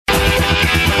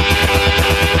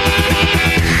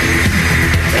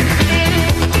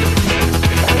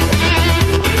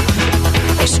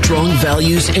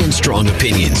values and strong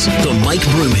opinions. The Mike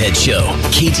Broomhead Show.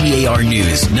 KTAR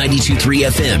News, 92.3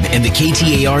 FM, and the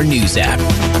KTAR News app.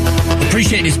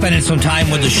 Appreciate you spending some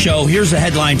time with the show. Here's a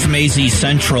headline from AZ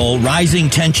Central. Rising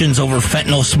tensions over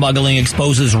fentanyl smuggling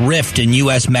exposes rift in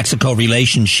U.S.-Mexico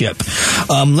relationship.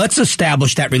 Let's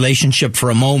establish that relationship for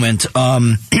a moment.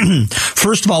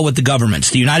 First of all, with the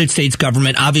governments. The United States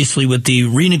government, obviously with the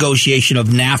renegotiation of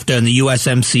NAFTA and the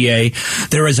USMCA,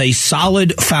 there is a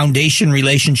solid foundation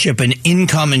relationship in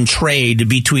income and trade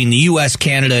between the U.S.,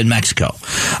 Canada, and Mexico.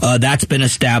 That's been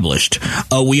established.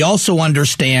 We also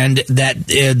understand that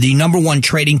the number one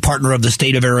trading partner of the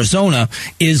state of Arizona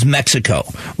is Mexico.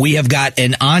 We have got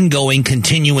an ongoing,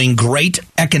 continuing, great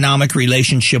economic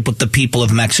relationship with the people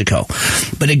of Mexico.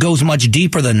 But it goes much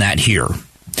deeper than that here.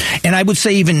 And I would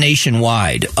say even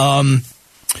nationwide. How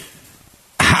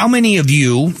many of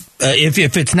you,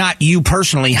 if it's not you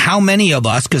personally, how many of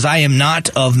us, because I am not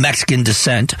of Mexican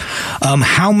descent,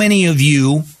 how many of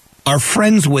you are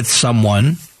friends with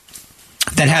someone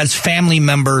that has family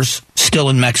members still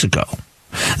in Mexico?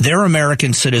 They're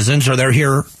American citizens, or they're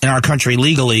here in our country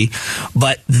legally,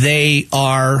 but they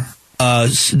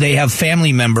have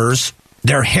family members,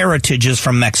 their heritage is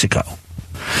from Mexico.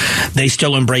 They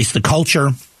still embrace the culture.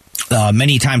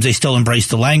 Many times they still embrace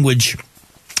the language.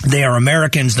 They are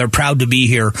Americans. They're proud to be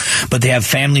here, but they have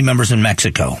family members in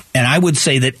Mexico. And I would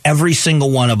say that every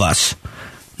single one of us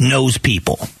knows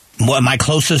people. My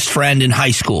closest friend in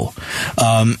high school,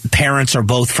 parents are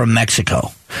both from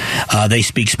Mexico. They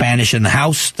speak Spanish in the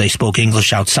house. They spoke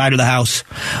English outside of the house.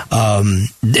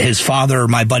 His father,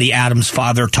 my buddy Adam's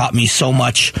father, taught me so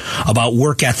much about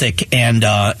work ethic and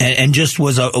just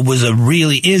is a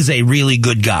really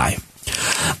good guy.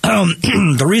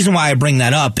 The reason why I bring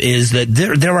that up is that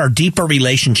there are deeper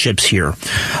relationships here.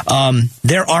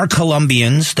 There are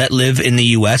Colombians that live in the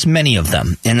U.S., many of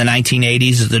them. In the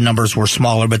 1980s, the numbers were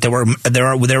smaller, but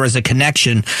there was a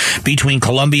connection between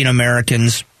Colombian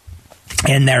Americans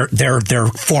and their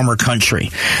former country.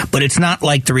 But it's not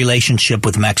like the relationship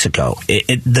with Mexico.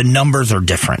 The numbers are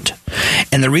different.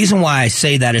 And the reason why I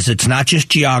say that is it's not just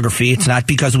geography. It's not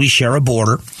because we share a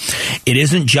border. It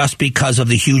isn't just because of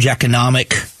the huge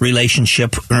economic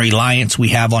relationship and reliance we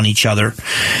have on each other.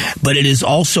 But it is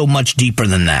also much deeper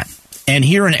than that. And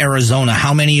here in Arizona,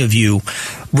 how many of you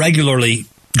regularly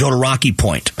go to Rocky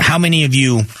Point? How many of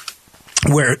you...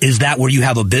 where you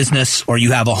have a business or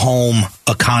you have a home,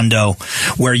 a condo,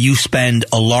 where you spend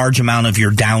a large amount of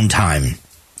your downtime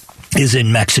is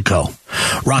in Mexico?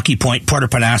 Rocky Point, Puerto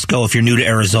Penasco, if you're new to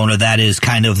Arizona, that is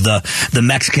kind of the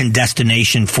Mexican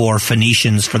destination for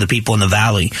Phoenicians, for the people in the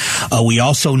valley. We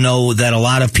also know that a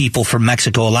lot of people from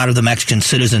Mexico, a lot of the Mexican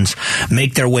citizens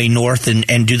make their way north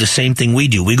and do the same thing we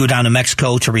do. We go down to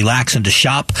Mexico to relax and to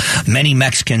shop. Many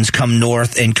Mexicans come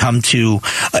north and come to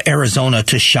Arizona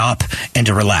to shop and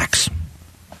to relax.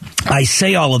 I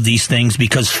say all of these things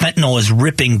because fentanyl is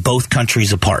ripping both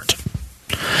countries apart.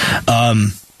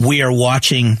 We are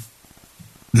watching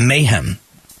mayhem.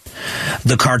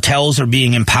 The cartels are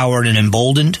being empowered and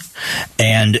emboldened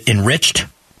and enriched,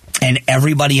 and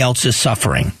everybody else is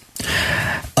suffering.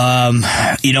 Again,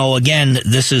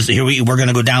 we're going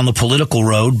to go down the political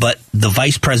road, but the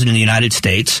Vice President of the United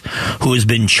States, who has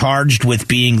been charged with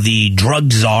being the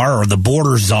drug czar or the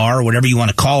border czar, or whatever you want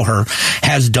to call her,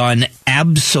 has done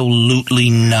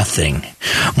absolutely nothing.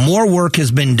 More work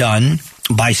has been done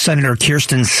by Senator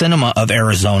Kyrsten Sinema of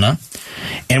Arizona.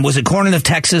 And was it Corning of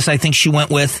Texas, I think she went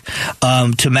with,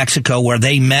 to Mexico, where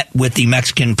they met with the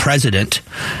Mexican president,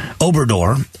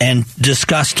 Obrador, and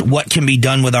discussed what can be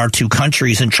done with our two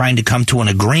countries and trying to come to an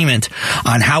agreement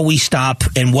on how we stop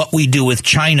and what we do with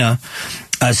China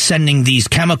sending these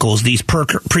chemicals, these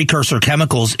precursor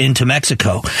chemicals into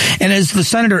Mexico. And as the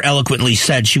senator eloquently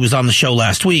said, she was on the show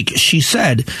last week, she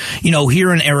said,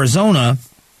 here in Arizona,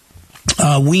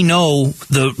 we know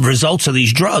the results of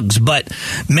these drugs, but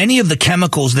many of the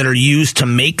chemicals that are used to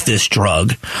make this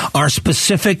drug are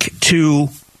specific to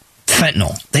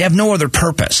fentanyl. They have no other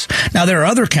purpose. Now, there are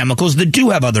other chemicals that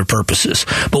do have other purposes,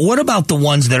 but what about the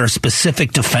ones that are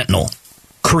specific to fentanyl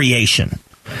creation?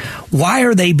 Why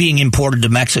are they being imported to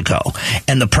Mexico?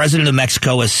 And the president of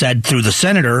Mexico has said through the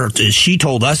senator, she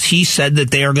told us, he said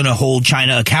that they are going to hold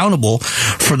China accountable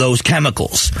for those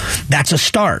chemicals. That's a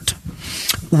start.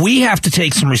 We have to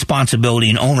take some responsibility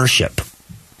and ownership.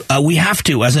 We have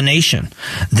to, as a nation.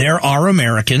 There are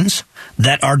Americans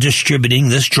that are distributing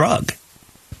this drug.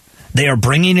 They are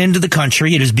bringing it into the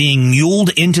country. It is being muled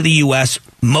into the U.S.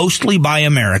 mostly by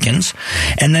Americans,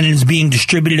 and then it is being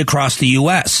distributed across the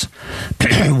U.S.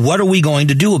 What are we going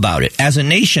to do about it? As a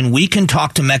nation, we can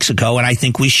talk to Mexico, and I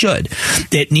think we should.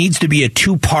 It needs to be a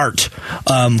two-part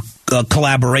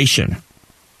collaboration.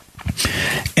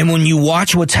 And when you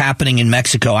watch what's happening in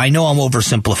Mexico, I know I'm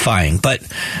oversimplifying, but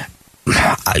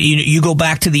you go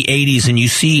back to the 80s and you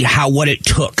see what it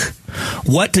took.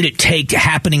 What did it take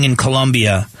happening in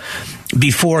Colombia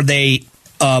before they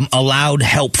allowed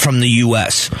help from the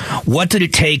U.S.? What did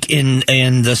it take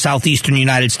in the southeastern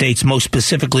United States, most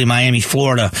specifically Miami,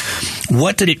 Florida?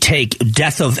 What did it take?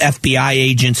 Death of FBI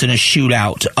agents in a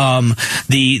shootout,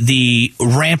 the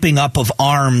ramping up of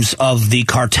arms of the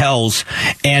cartels,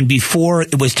 and before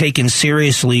it was taken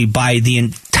seriously by the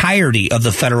entirety of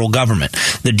the federal government.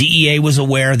 The DEA was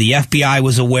aware, the FBI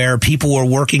was aware, people were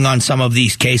working on some of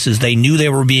these cases. They knew they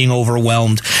were being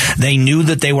overwhelmed. They knew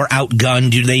that they were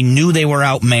outgunned. They knew they were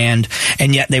outmanned,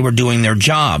 and yet they were doing their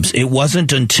jobs. It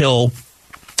wasn't until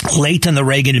late in the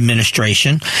Reagan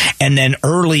administration and then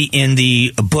early in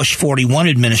the Bush 41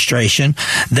 administration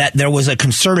that there was a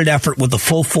concerted effort with the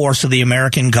full force of the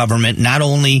American government, not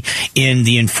only in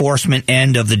the enforcement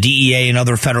end of the DEA and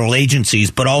other federal agencies,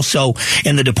 but also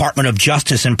in the Department of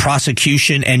Justice and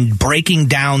prosecution and breaking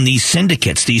down these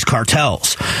syndicates, these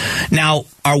cartels. Now,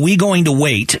 are we going to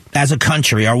wait as a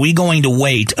country? Are we going to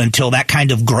wait until that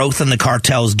kind of growth in the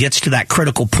cartels gets to that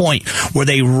critical point where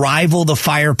they rival the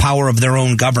firepower of their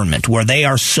own government, where they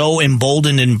are so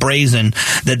emboldened and brazen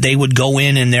that they would go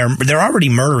in and they're already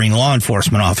murdering law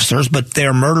enforcement officers, but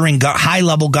they're murdering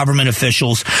high-level government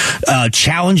officials,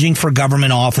 challenging for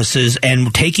government offices,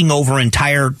 and taking over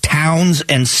entire towns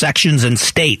and sections and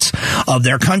states of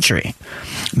their country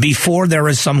before there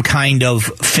is some kind of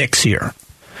fix here?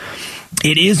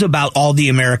 It is about all the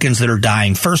Americans that are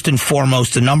dying. First and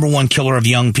foremost, the number one killer of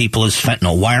young people is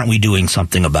fentanyl. Why aren't we doing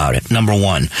something about it? Number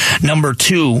one. Number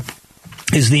two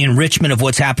is the enrichment of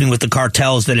what's happening with the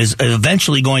cartels that is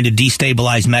eventually going to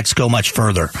destabilize Mexico much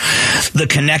further. The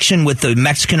connection with the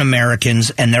Mexican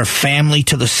Americans and their family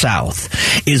to the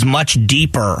South is much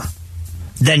deeper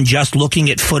than just looking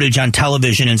at footage on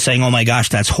television and saying, oh my gosh,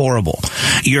 that's horrible.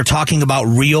 You're talking about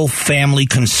real family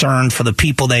concern for the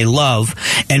people they love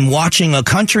and watching a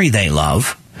country they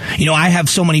love. You know, I have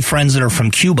so many friends that are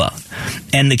from Cuba,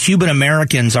 and the Cuban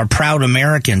Americans are proud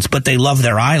Americans, but they love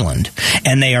their island,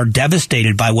 and they are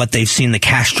devastated by what they've seen the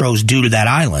Castros do to that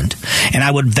island. And I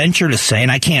would venture to say,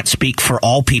 and I can't speak for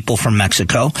all people from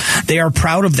Mexico, they are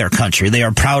proud of their country. They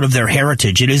are proud of their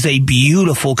heritage. It is a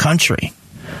beautiful country.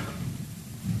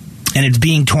 And it's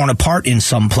being torn apart in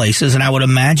some places, and I would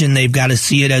imagine they've got to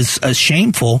see it as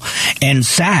shameful and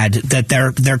sad that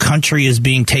their country is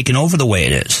being taken over the way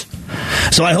it is.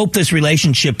 So I hope this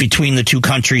relationship between the two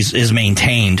countries is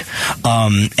maintained,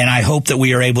 and I hope that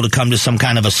we are able to come to some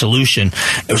kind of a solution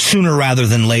sooner rather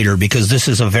than later, because this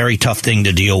is a very tough thing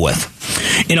to deal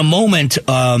with. In a moment,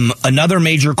 another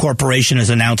major corporation is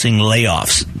announcing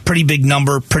layoffs. Pretty big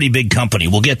number, pretty big company.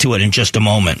 We'll get to it in just a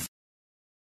moment.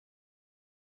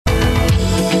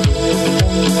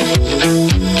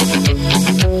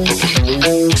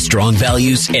 Strong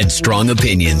values and strong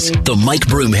opinions. The Mike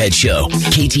Broomhead Show.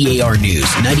 KTAR News,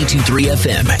 92.3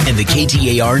 FM, and the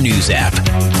KTAR News app.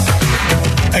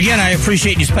 Again, I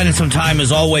appreciate you spending some time,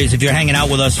 as always, if you're hanging out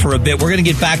with us for a bit. We're going to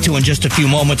get back to in just a few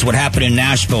moments what happened in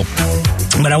Nashville.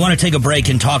 But I want to take a break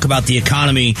and talk about the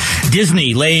economy.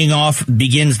 Disney laying off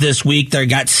begins this week. They've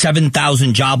got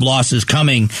 7,000 job losses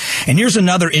coming. And here's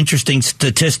another interesting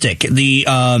statistic. The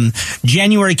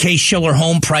January Case-Shiller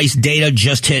home price data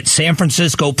just hit. San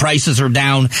Francisco prices are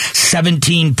down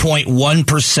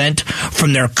 17.1%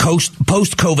 from their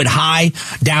post-COVID high,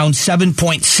 down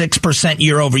 7.6%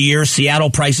 year over year. Seattle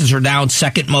prices are down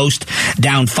second most,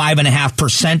 down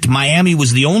 5.5%. Miami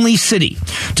was the only city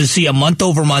to see a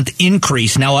month-over-month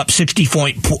increase, now up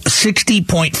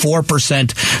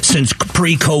 60.4% since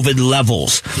pre-COVID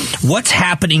levels. What's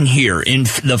happening here in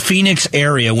the Phoenix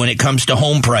area when it comes to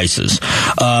home prices?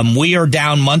 We are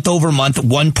down month-over-month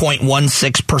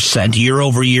 1.16%,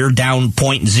 year-over-year down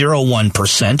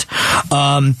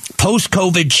 0.01%.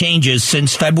 Post-COVID changes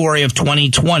since February of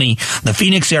 2020, the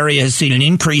Phoenix area has seen an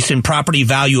increase in property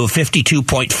value of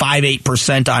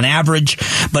 52.58% on average,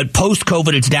 but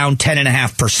post-COVID it's down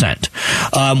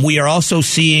 10.5%. We are also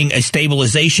seeing a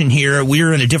stabilization here.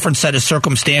 We're in a different set of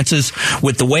circumstances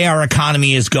with the way our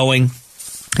economy is going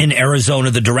in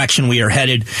Arizona, the direction we are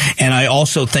headed. And I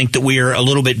also think that we are a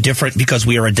little bit different because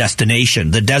we are a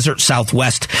destination. The desert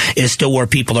Southwest is still where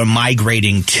people are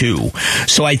migrating to.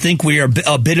 So I think we are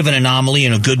a bit of an anomaly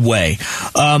in a good way.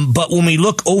 But when we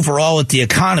look overall at the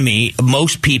economy,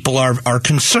 most people are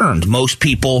concerned. Most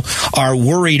people are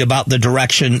worried about the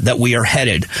direction that we are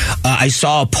headed. I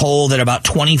saw a poll that about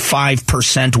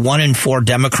 25%, 1 in 4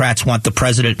 Democrats want the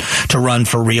president to run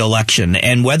for re-election.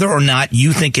 And whether or not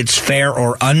you think it's fair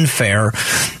or unfair,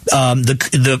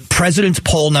 the president's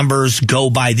poll numbers go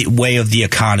by the way of the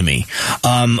economy.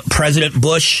 President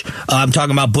Bush, I'm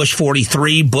talking about Bush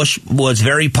 43. Bush was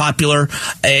very popular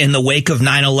in the wake of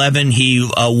 9/11. He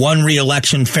won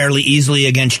re-election fairly easily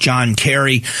against John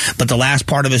Kerry, but the last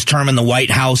part of his term in the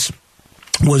White House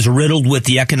was riddled with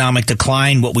the economic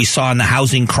decline, what we saw in the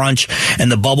housing crunch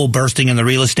and the bubble bursting in the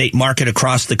real estate market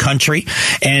across the country.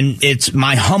 And it's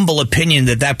my humble opinion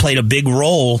that played a big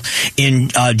role in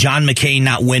John McCain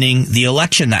not winning the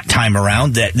election that time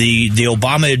around, that the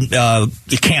Obama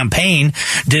campaign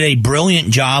did a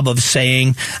brilliant job of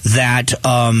saying that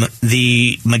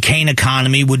the McCain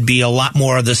economy would be a lot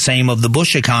more of the same of the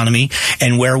Bush economy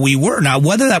and where we were. Now,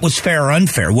 whether that was fair or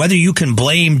unfair, whether you can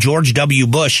blame George W.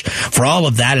 Bush for all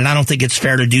of that, and I don't think it's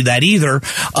fair to do that either,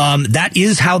 that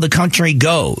is how the country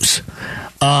goes.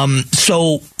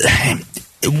 So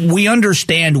we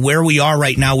understand where we are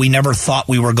right now. We never thought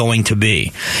we were going to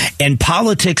be. And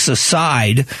politics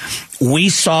aside, we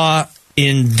saw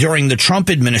during the Trump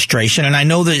administration, and I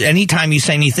know that anytime you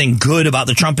say anything good about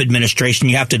the Trump administration,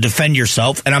 you have to defend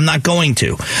yourself, and I'm not going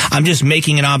to. I'm just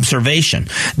making an observation.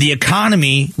 The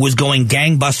economy was going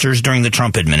gangbusters during the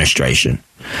Trump administration.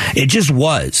 It just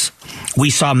was.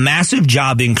 We saw massive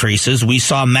job increases. We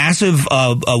saw massive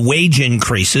wage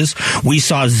increases. We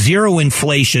saw zero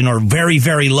inflation or very,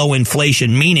 very low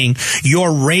inflation, meaning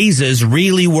your raises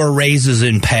really were raises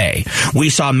in pay.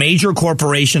 We saw major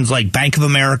corporations like Bank of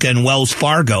America and Wells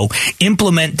Fargo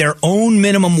implement their own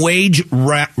minimum wage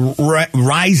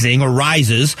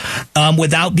rises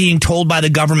without being told by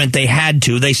the government they had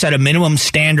to. They set a minimum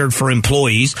standard for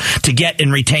employees to get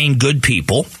and retain good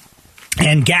people.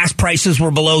 And gas prices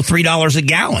were below $3 a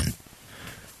gallon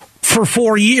for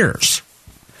 4 years.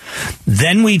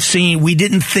 Then we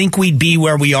didn't think we'd be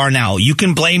where we are now. You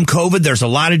can blame COVID. There's a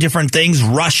lot of different things.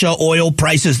 Russia, oil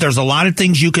prices. There's a lot of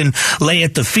things you can lay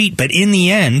at the feet. But in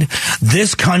the end,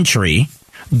 this country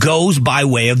goes by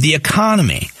way of the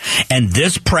economy. And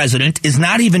this president is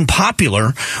not even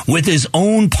popular with his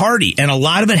own party. And a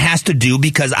lot of it has to do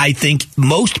because I think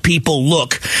most people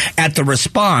look at the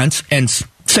response and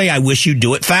say, I wish you'd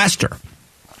do it faster.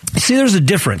 See, there's a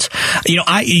difference.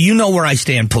 You know where I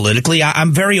stand politically.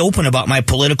 I'm very open about my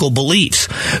political beliefs.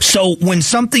 So when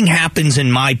something happens in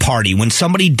my party, when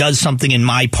somebody does something in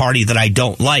my party that I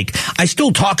don't like, I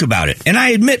still talk about it. And I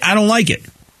admit I don't like it.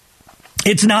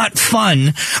 It's not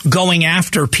fun going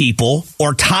after people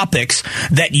or topics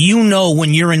that you know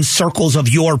when you're in circles of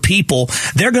your people,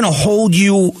 they're going to hold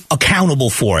you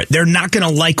accountable for it. They're not going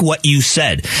to like what you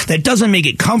said. That doesn't make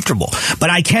it comfortable.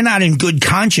 But I cannot in good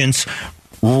conscience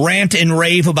rant and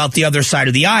rave about the other side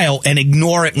of the aisle and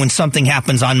ignore it when something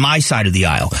happens on my side of the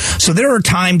aisle. So there are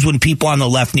times when people on the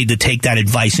left need to take that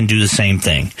advice and do the same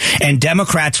thing. And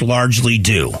Democrats largely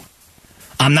do.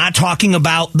 I'm not talking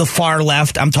about the far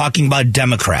left. I'm talking about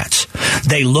Democrats.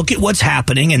 They look at what's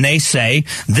happening and they say,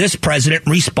 this president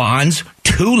responds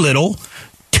too little,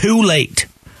 too late.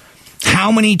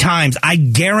 How many times? I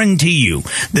guarantee you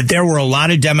that there were a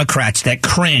lot of Democrats that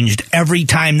cringed every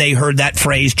time they heard that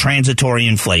phrase, transitory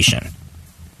inflation.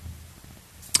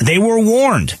 They were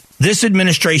warned. This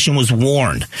administration was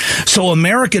warned. So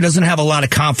America doesn't have a lot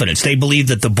of confidence. They believe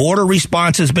that the border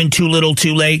response has been too little,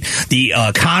 too late. The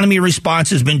economy response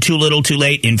has been too little, too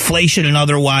late. Inflation and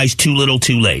otherwise too little,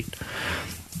 too late.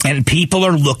 And people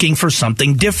are looking for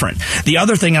something different. The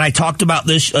other thing, and I talked about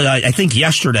this, I think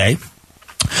yesterday,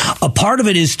 a part of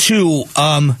it is too,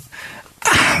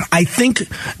 I think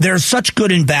there's such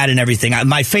good and bad in everything.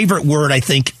 My favorite word, I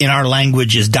think, in our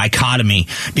language is dichotomy,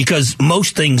 because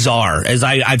most things are, as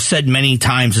I've said many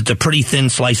times, it's a pretty thin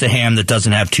slice of ham that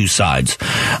doesn't have two sides.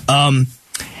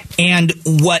 And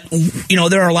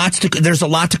there's a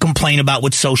lot to complain about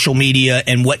with social media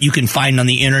and what you can find on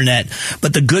the internet.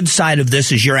 But the good side of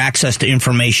this is your access to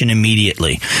information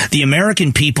immediately. The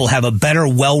American people have a better,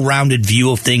 well-rounded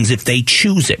view of things if they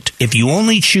choose it. If you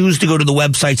only choose to go to the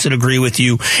websites that agree with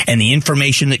you and the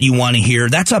information that you want to hear,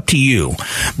 that's up to you.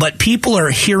 But people are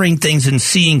hearing things and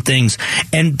seeing things,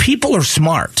 and people are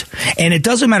smart. And it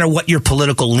doesn't matter what your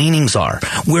political leanings are.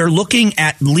 We're looking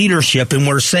at leadership and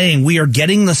we're saying we are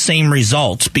getting the same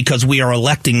results because we are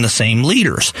electing the same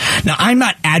leaders. Now, I'm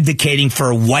not advocating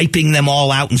for wiping them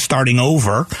all out and starting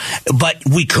over, but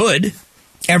we could.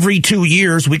 Every 2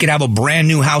 years, we could have a brand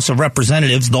new House of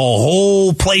Representatives. The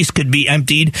whole place could be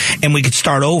emptied and we could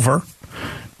start over.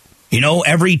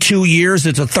 Every 2 years,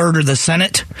 it's a third of the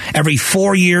Senate. Every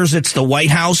 4 years, it's the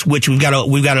White House, which we've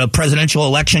got a presidential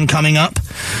election coming up.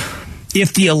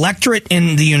 if the electorate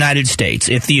in the United States,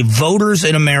 if the voters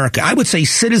in America, I would say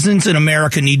citizens in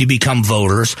America need to become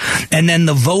voters, and then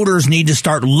the voters need to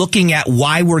start looking at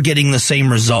why we're getting the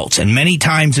same results. And many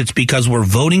times it's because we're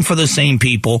voting for the same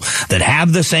people that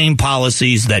have the same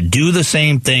policies, that do the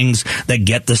same things, that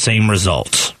get the same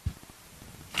results.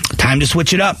 Time to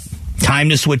switch it up. Time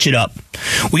to switch it up.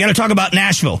 We got to talk about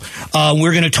Nashville.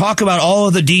 We're going to talk about all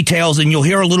of the details, and you'll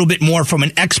hear a little bit more from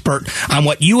an expert on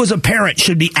what you as a parent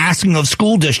should be asking of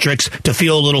school districts to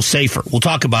feel a little safer. We'll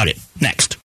talk about it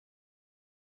next.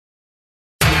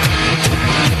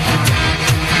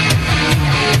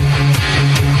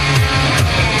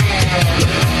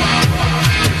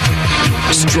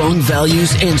 Strong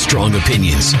values and strong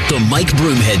opinions. The Mike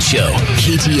Broomhead Show.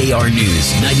 KTAR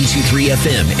News, 92.3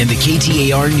 FM, and the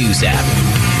KTAR News app.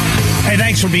 Hey,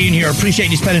 thanks for being here. Appreciate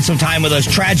you spending some time with us.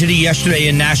 Tragedy yesterday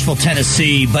in Nashville,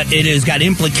 Tennessee, but it has got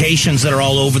implications that are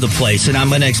all over the place, and I'm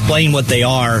going to explain what they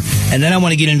are, and then I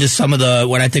want to get into some of the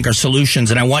what I think are solutions,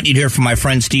 and I want you to hear from my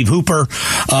friend Steve Hooper.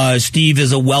 Steve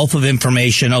is a wealth of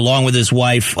information, along with his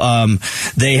wife.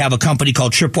 They have a company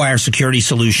called Tripwire Security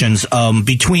Solutions.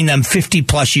 Between them,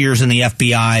 50-plus years in the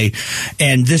FBI,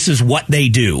 and this is what they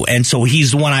do. And so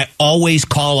he's the one I always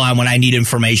call on when I need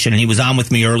information, and he was on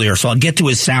with me earlier, so I'll get to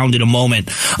his sound in a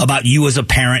moment about you as a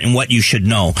parent and what you should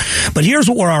know. But here's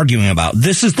what we're arguing about.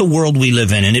 This is the world we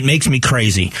live in, and it makes me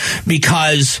crazy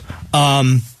because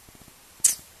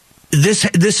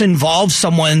this involves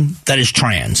someone that is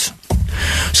trans.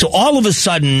 So all of a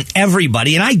sudden,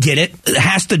 everybody, and I get it,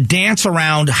 has to dance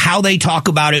around how they talk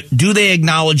about it. Do they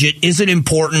acknowledge it? Is it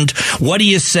important? What do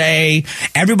you say?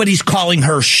 Everybody's calling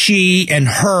her she and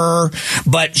her,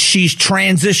 but she's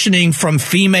transitioning from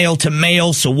female to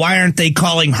male, so why aren't they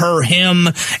calling her him?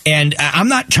 And I'm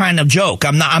not trying to joke.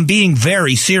 I'm being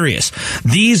very serious.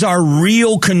 These are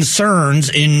real concerns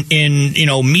in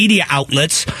media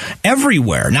outlets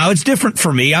everywhere. Now, it's different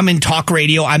for me. I'm in talk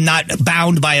radio. I'm not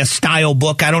bound by a style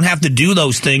book. I don't have to do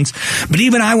those things. But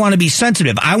even I want to be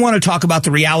sensitive. I want to talk about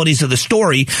the realities of the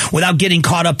story without getting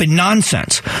caught up in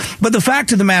nonsense. But the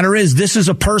fact of the matter is, this is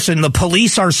a person the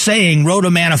police are saying wrote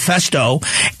a manifesto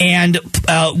and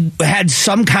had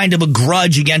some kind of a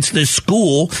grudge against this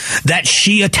school that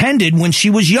she attended when she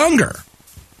was younger,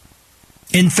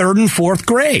 in 3rd and 4th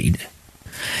grade.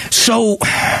 So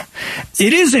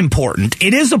it is important.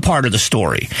 It is a part of the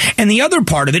story. And the other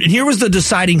part of it, and here was the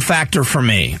deciding factor for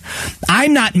me,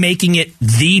 I'm not making it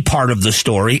the part of the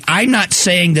story. I'm not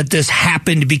saying that this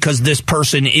happened because this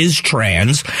person is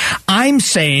trans. I'm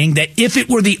saying that if it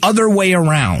were the other way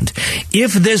around,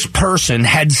 if this person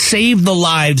had saved the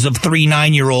lives of 3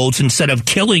 9-year-olds instead of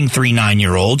killing 3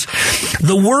 9-year-olds,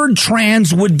 the word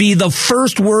trans would be the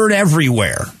first word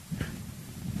everywhere.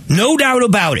 No doubt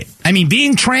about it. I mean,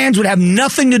 being trans would have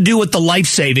nothing to do with the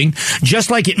life-saving, just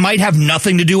like it might have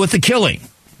nothing to do with the killing.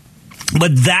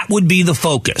 But that would be the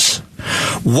focus.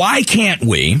 Why can't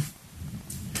we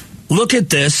look at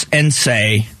this and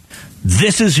say,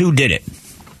 this is who did it?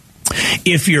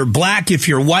 If you're black, if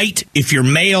you're white, if you're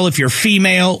male, if you're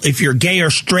female, if you're gay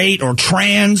or straight or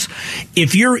trans,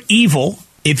 if you're evil,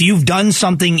 if you've done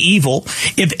something evil,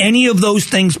 if any of those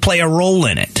things play a role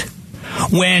in it,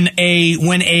 when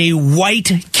a white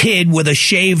kid with a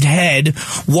shaved head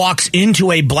walks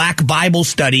into a black Bible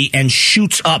study and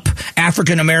shoots up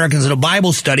African Americans at a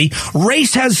Bible study,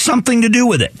 race has something to do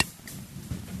with it.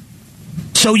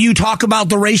 So you talk about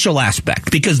the racial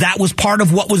aspect, because that was part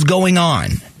of what was going on.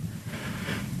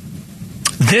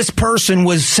 This person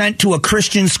was sent to a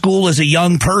Christian school as a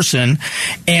young person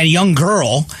and a young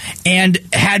girl and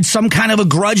had some kind of a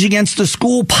grudge against the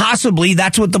school. Possibly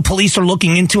that's what the police are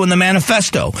looking into in the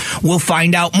manifesto. We'll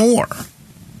find out more.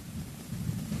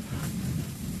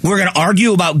 We're going to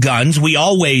argue about guns. We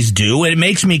always do. And it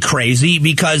makes me crazy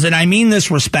because, and I mean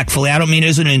this respectfully, I don't mean it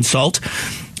as an insult,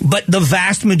 but the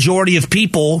vast majority of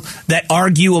people that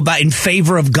argue about in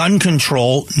favor of gun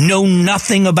control know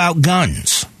nothing about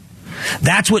guns.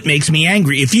 That's what makes me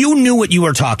angry. If you knew what you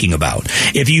were talking about,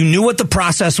 if you knew what the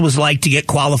process was like to get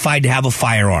qualified to have a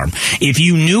firearm, if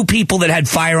you knew people that had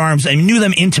firearms and knew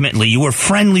them intimately, you were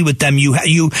friendly with them,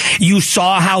 you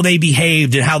saw how they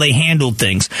behaved and how they handled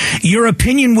things, your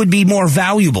opinion would be more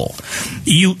valuable.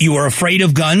 You are afraid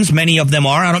of guns. Many of them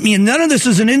are. I don't mean, none of this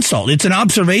is an insult. It's an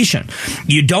observation.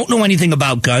 You don't know anything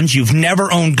about guns. You've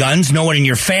never owned guns. No one in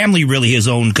your family really has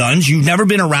owned guns. You've never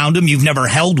been around them. You've never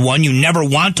held one. You never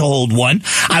want to hold one.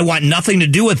 I want nothing to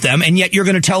do with them, and yet you're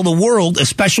going to tell the world,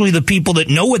 especially the people that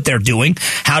know what they're doing,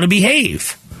 how to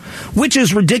behave, which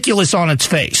is ridiculous on its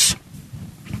face.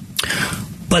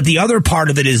 But the other part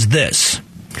of it is this.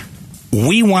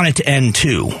 We want it to end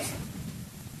too.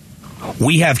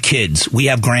 We have kids. We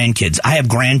have grandkids. I have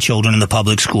grandchildren in the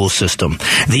public school system.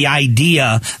 The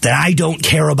idea that I don't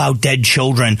care about dead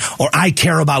children or I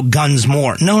care about guns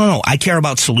more. No. I care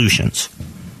about solutions.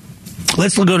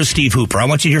 Let's go to Steve Hooper. I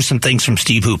want you to hear some things from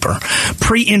Steve Hooper.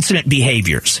 Pre-incident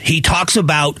behaviors. He talks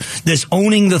about this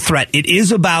owning the threat. It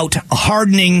is about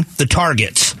hardening the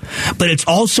targets, but it's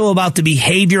also about the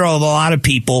behavior of a lot of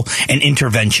people and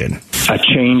intervention. A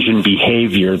change in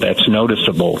behavior that's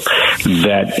noticeable,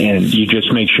 and you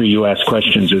just make sure you ask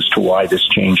questions as to why this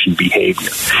change in behavior.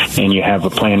 And you have a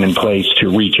plan in place to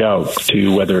reach out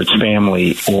to whether it's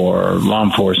family or law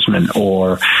enforcement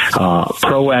or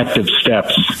proactive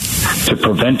steps to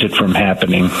prevent it from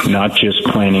happening, not just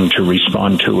planning to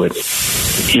respond to it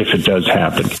if it does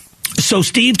happen. So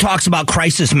Steve talks about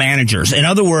crisis managers. In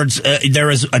other words, there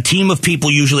is a team of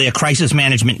people, usually a crisis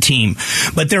management team,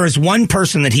 but there is one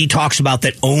person that he talks about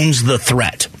that owns the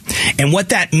threat. And what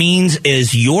that means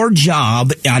is your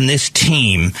job on this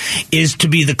team is to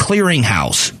be the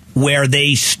clearinghouse where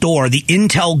they store the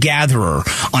intel gatherer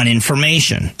on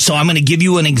information. So I'm going to give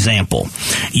you an example.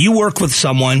 You work with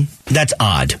someone that's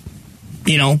odd,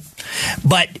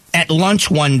 but at lunch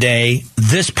one day,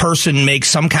 this person makes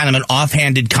some kind of an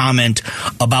offhanded comment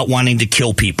about wanting to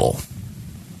kill people.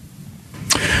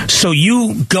 So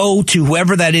you go to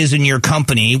whoever that is in your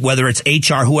company, whether it's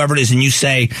HR, whoever it is, and you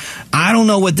say, I don't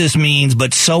know what this means,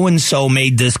 but so-and-so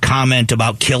made this comment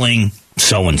about killing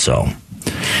so-and-so.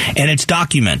 And it's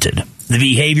documented. The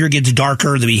behavior gets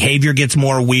darker. The behavior gets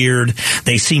more weird.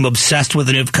 They seem obsessed with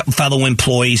a fellow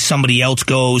employee. Somebody else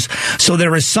goes. So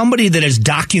there is somebody that is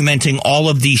documenting all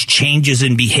of these changes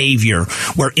in behavior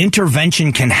where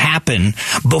intervention can happen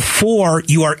before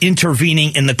you are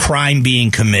intervening in the crime being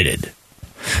committed.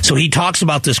 So he talks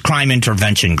about this crime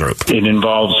intervention group. It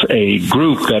involves a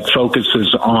group that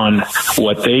focuses on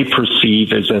what they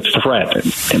perceive as a threat.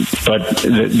 But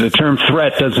the term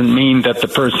threat doesn't mean that the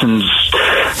person's,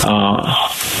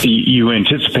 you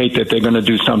anticipate that they're going to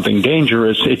do something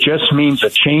dangerous. It just means a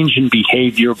change in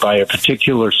behavior by a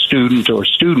particular student or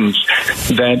students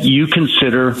that you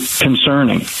consider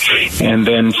concerning. And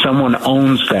then someone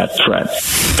owns that threat.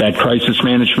 That crisis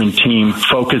management team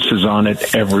focuses on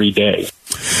it every day.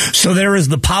 So there is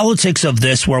the politics of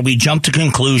this where we jump to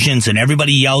conclusions and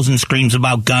everybody yells and screams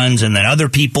about guns, and then other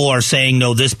people are saying,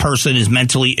 no, this person is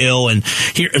mentally ill. And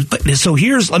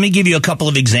let me give you a couple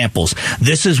of examples.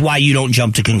 This is why you don't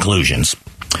jump to conclusions.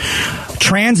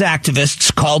 Trans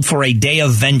activists called for a day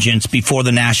of vengeance before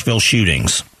the Nashville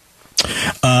shootings.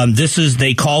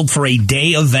 They called for a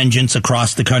day of vengeance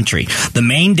across the country. The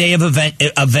main day of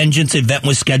vengeance event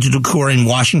was scheduled to occur in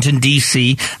Washington,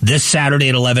 D.C. this Saturday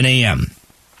at 11 a.m.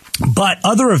 But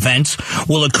other events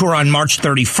will occur on March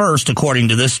 31st, according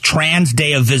to this Trans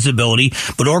Day of Visibility.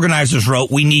 But organizers wrote,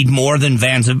 we need more than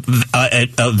visibility.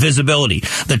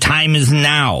 The time is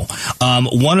now.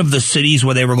 One of the cities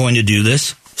where they were going to do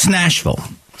this is Nashville.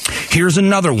 Here's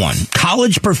another one.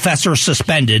 College professor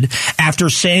suspended after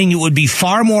saying it would be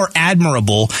far more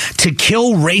admirable to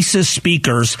kill racist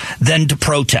speakers than to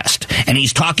protest. And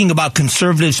he's talking about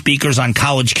conservative speakers on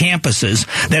college campuses,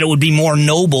 that it would be more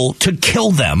noble to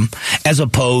kill them as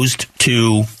opposed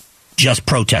to just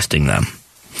protesting them.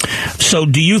 So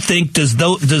do you think,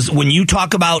 does when you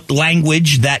talk about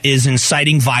language that is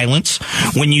inciting violence,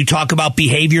 when you talk about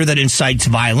behavior that incites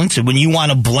violence, and when you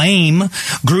want to blame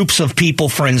groups of people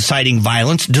for inciting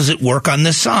violence, does it work on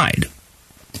this side?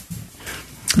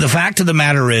 The fact of the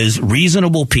matter is,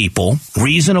 reasonable people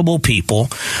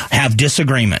have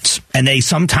disagreements, and they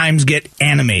sometimes get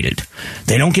animated.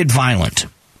 They don't get violent.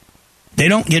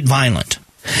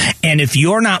 And if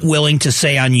you're not willing to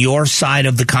say on your side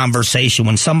of the conversation,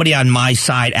 when somebody on my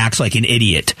side acts like an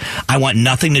idiot, I want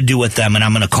nothing to do with them, and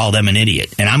I'm going to call them an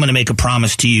idiot. And I'm going to make a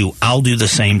promise to you, I'll do the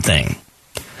same thing.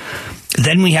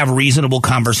 Then we have reasonable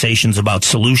conversations about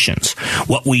solutions.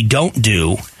 What we don't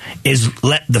do is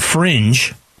let the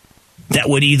fringe that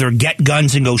would either get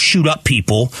guns and go shoot up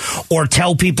people or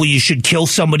tell people you should kill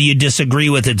somebody you disagree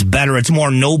with. It's better. It's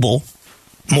more noble,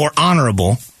 more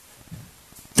honorable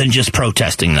than just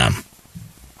protesting them.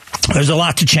 There's a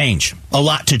lot to change.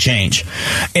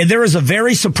 And there is a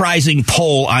very surprising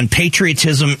poll on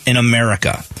patriotism in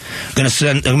America.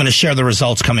 I'm going to share the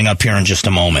results coming up here in just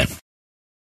a moment.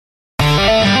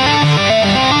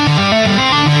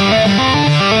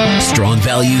 Strong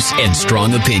values and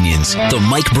strong opinions. The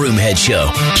Mike Broomhead Show.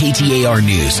 KTAR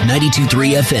News,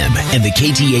 92.3 FM, and the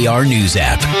KTAR News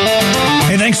app.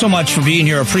 Hey, thanks so much for being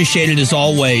here. Appreciate it as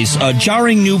always.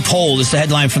 Jarring new poll is the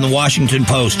headline from the Washington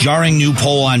Post. Jarring new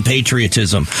poll on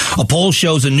patriotism. A poll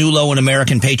shows a new low in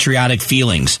American patriotic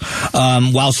feelings.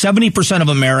 While 70% of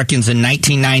Americans in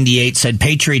 1998 said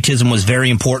patriotism was very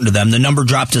important to them, the number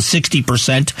dropped to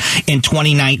 60% in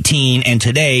 2019, and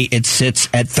today it sits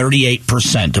at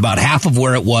 38%, about half of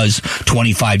where it was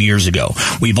 25 years ago.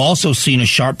 We've also seen a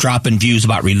sharp drop in views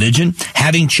about religion,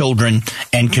 having children,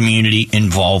 and community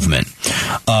involvement.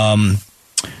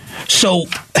 So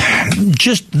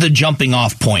just the jumping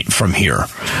off point from here.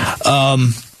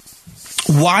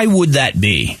 Why would that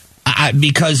be?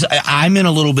 Because I'm in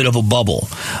a little bit of a bubble.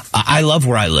 I love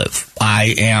where I live.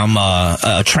 I am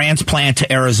a transplant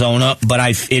to Arizona, but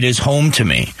it is home to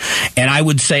me. And I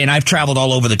would say, and I've traveled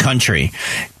all over the country,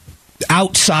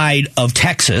 outside of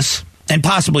Texas and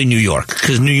possibly New York,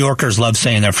 because New Yorkers love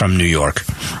saying they're from New York.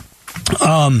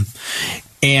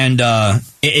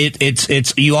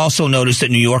 It's you also notice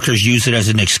that New Yorkers use it as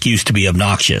an excuse to be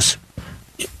obnoxious.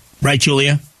 Right,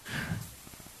 Julia?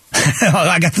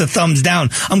 I got the thumbs down.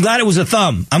 I'm glad it was a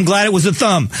thumb.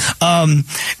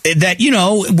 That, you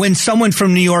know, when someone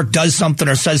from New York does something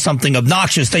or says something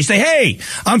obnoxious, they say, hey,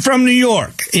 I'm from New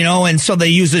York, you know, and so they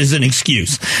use it as an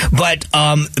excuse. But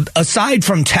aside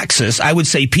from Texas, I would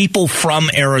say people from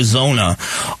Arizona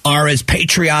are as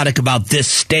patriotic about this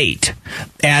state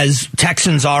as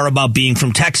Texans are about being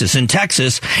from Texas. In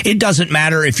Texas, it doesn't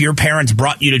matter if your parents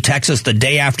brought you to Texas the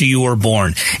day after you were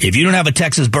born. If you don't have a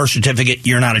Texas birth certificate,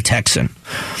 you're not a Texan.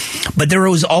 But there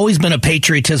has always been a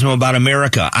patriotism about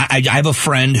America. I have a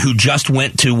friend who just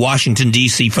went to Washington,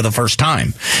 D.C. for the first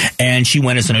time, and she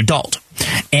went as an adult.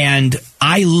 And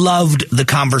I loved the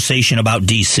conversation about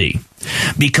D.C.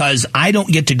 because I don't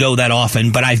get to go that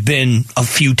often, but I've been a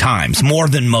few times, more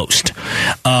than most.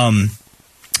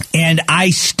 And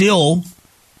I still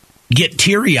get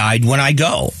teary-eyed when I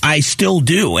go. I still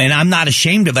do, and I'm not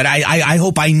ashamed of it. I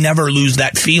hope I never lose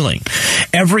that feeling.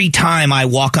 Every time I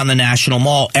walk on the National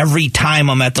Mall, every time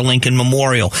I'm at the Lincoln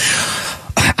Memorial,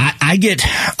 I get,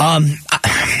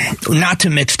 not to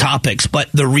mix topics, but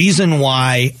the reason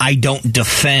why I don't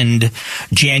defend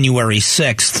January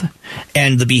 6th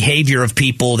and the behavior of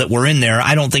people that were in there,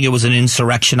 I don't think it was an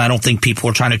insurrection. I don't think people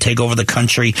were trying to take over the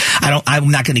country. I'm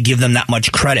not going to give them that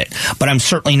much credit, but I'm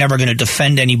certainly never going to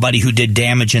defend anybody who did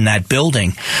damage in that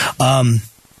building.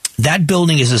 That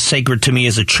building is as sacred to me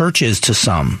as a church is to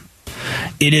some.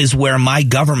 It is where my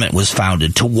government was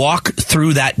founded. To walk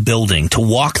through that building, to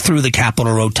walk through the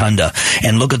Capitol Rotunda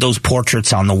and look at those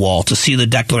portraits on the wall, to see the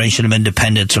Declaration of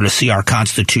Independence or to see our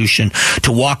Constitution,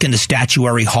 to walk into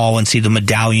Statuary Hall and see the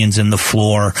medallions in the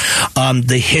floor,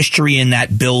 the history in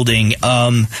that building,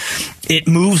 it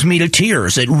moves me to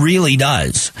tears. It really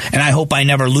does. And I hope I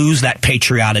never lose that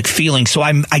patriotic feeling. So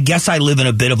I guess I live in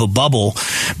a bit of a bubble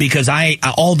because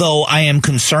although I am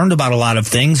concerned about a lot of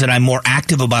things and I'm more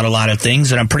active about a lot of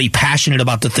things and I'm pretty passionate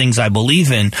about the things I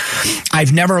believe in,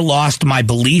 I've never lost my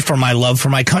belief or my love for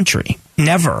my country.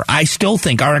 Never. I still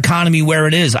think our economy where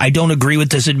it is. I don't agree with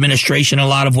this administration, a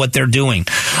lot of what they're doing.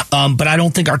 But I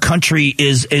don't think our country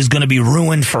is going to be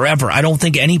ruined forever. I don't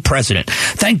think any president.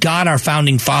 Thank God our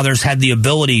founding fathers had the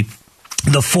ability,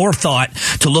 the forethought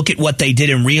to look at what they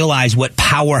did and realize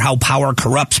how power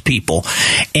corrupts people.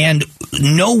 And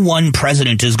no one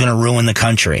president is going to ruin the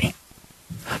country.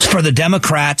 For the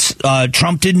Democrats,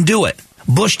 Trump didn't do it.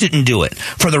 Bush didn't do it.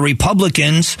 For the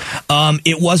Republicans,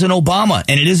 it wasn't Obama,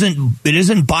 and it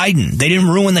isn't Biden. They didn't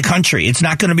ruin the country. It's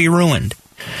not going to be ruined.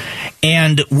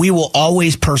 And we will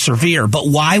always persevere. But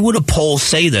why would a poll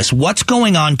say this? What's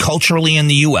going on culturally in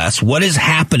the U.S.? What is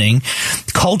happening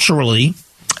culturally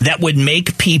that would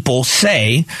make people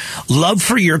say love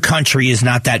for your country is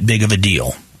not that big of a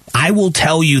deal? I will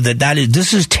tell you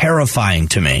this is terrifying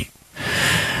to me.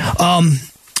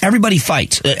 Everybody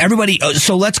fights.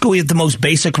 So let's go with the most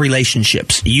basic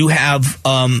relationships. You have,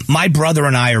 my brother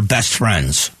and I are best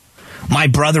friends. My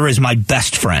brother is my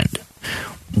best friend.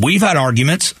 We've had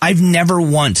arguments. I've never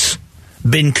once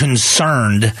been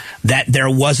concerned that there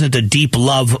wasn't a deep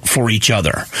love for each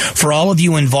other. For all of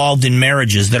you involved in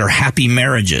marriages that are happy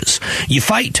marriages, you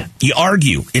fight, you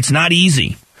argue. It's not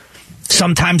easy.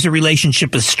 Sometimes the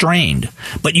relationship is strained,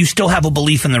 but you still have a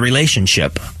belief in the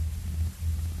relationship.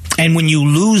 And when you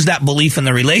lose that belief in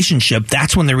the relationship,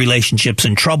 that's when the relationship's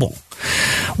in trouble.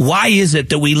 Why is it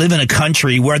that we live in a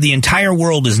country where the entire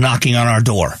world is knocking on our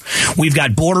door? We've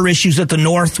got border issues at the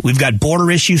north. We've got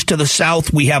border issues to the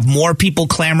south. We have more people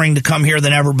clamoring to come here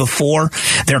than ever before.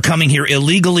 They're coming here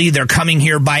illegally. They're coming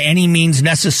here by any means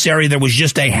necessary. There was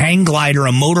just a hang glider,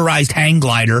 a motorized hang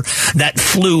glider that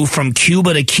flew from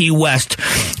Cuba to Key West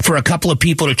for a couple of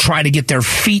people to try to get their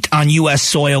feet on U.S.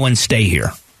 soil and stay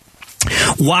here.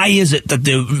 Why is it that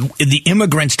the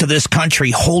immigrants to this country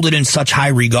hold it in such high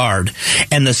regard,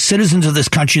 and the citizens of this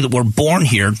country that were born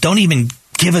here don't even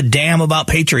give a damn about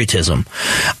patriotism?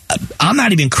 I'm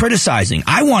not even criticizing.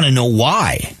 I want to know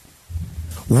why.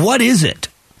 What is it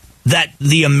that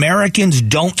the Americans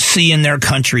don't see in their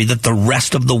country that the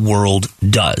rest of the world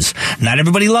does? Not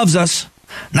everybody loves us.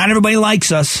 Not everybody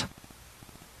likes us.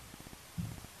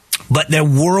 But their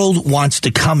world wants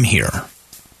to come here.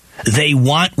 They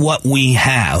want what we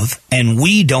have, and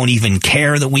we don't even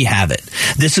care that we have it.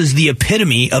 This is the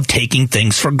epitome of taking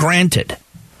things for granted.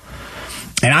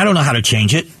 And I don't know how to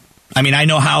change it. I mean, I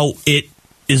know how it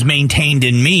is maintained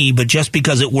in me, but just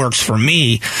because it works for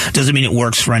me doesn't mean it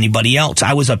works for anybody else.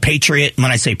 I was a patriot.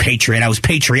 When I say patriot, I was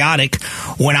patriotic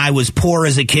when I was poor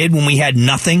as a kid, when we had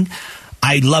nothing.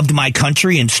 I loved my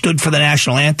country and stood for the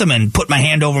national anthem and put my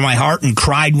hand over my heart and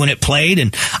cried when it played,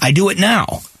 and I do it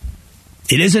now.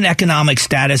 It isn't economic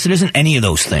status. It isn't any of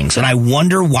those things. And I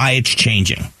wonder why it's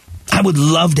changing. I would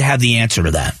love to have the answer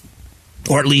to that,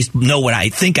 or at least know what I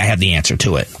think I have the answer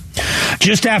to it.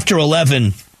 Just after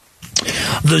 11,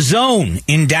 the Zone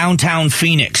in downtown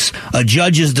Phoenix. A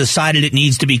judge has decided it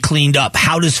needs to be cleaned up.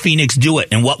 How does Phoenix do it,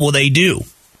 and what will they do?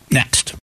 Next.